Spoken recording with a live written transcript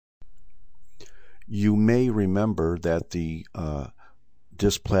You may remember that the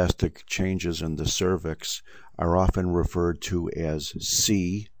dysplastic changes in the cervix are often referred to as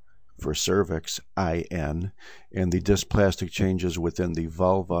C for cervix, IN, and the dysplastic changes within the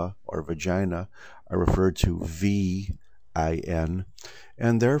vulva or vagina are referred to VIN,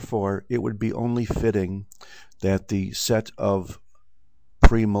 and therefore it would be only fitting that the set of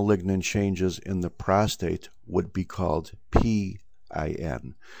premalignant changes in the prostate would be called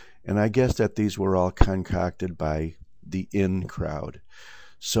PIN. And I guess that these were all concocted by the in crowd.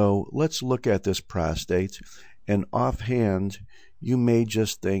 So let's look at this prostate, and offhand you may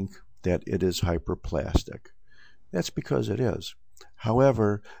just think that it is hyperplastic. That's because it is.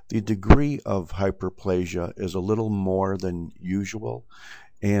 However, the degree of hyperplasia is a little more than usual,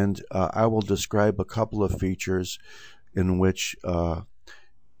 and I will describe a couple of features in which are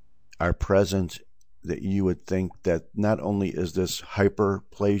present that you would think that not only is this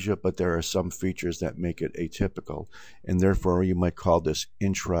hyperplasia, but there are some features that make it atypical, and therefore you might call this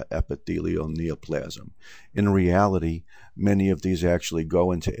intraepithelial neoplasm. In reality, many of these actually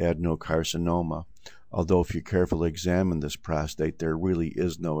go into adenocarcinoma, although if you carefully examine this prostate, there really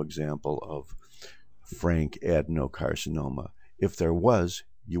is no example of frank adenocarcinoma. If there was,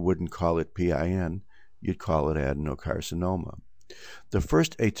 you wouldn't call it PIN, you'd call it adenocarcinoma. The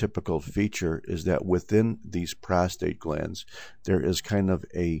first atypical feature is that within these prostate glands, there is kind of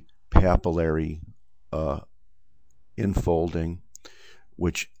a papillary infolding,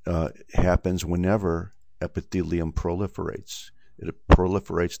 which happens whenever epithelium proliferates. It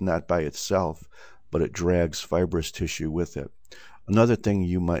proliferates not by itself, but it drags fibrous tissue with it. Another thing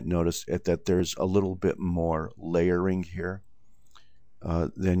you might notice is that there's a little bit more layering here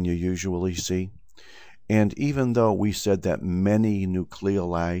than you usually see. And even though we said that many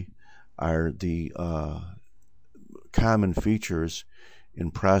nucleoli are the common features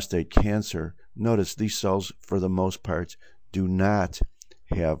in prostate cancer, notice these cells, for the most part, do not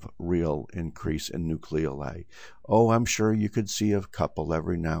have real increase in nucleoli. Oh, I'm sure you could see a couple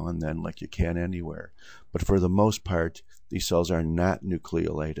every now and then like you can anywhere. But for the most part, these cells are not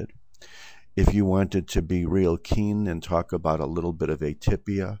nucleolated. If you wanted to be real keen and talk about a little bit of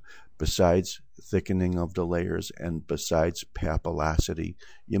atypia, besides thickening of the layers and besides papillosity,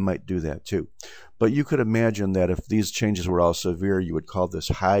 you might do that too. But you could imagine that if these changes were all severe, you would call this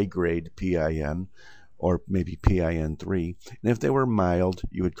high-grade PIN, or maybe PIN3. And if they were mild,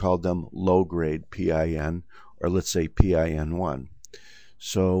 you would call them low-grade PIN, or let's say PIN1.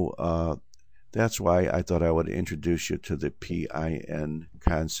 So that's why I thought I would introduce you to the PIN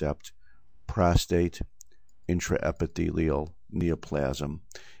concept, prostate intraepithelial neoplasm,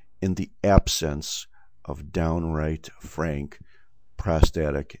 in the absence of downright frank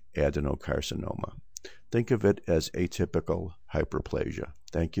prostatic adenocarcinoma. Think of it as atypical hyperplasia.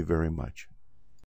 Thank you very much.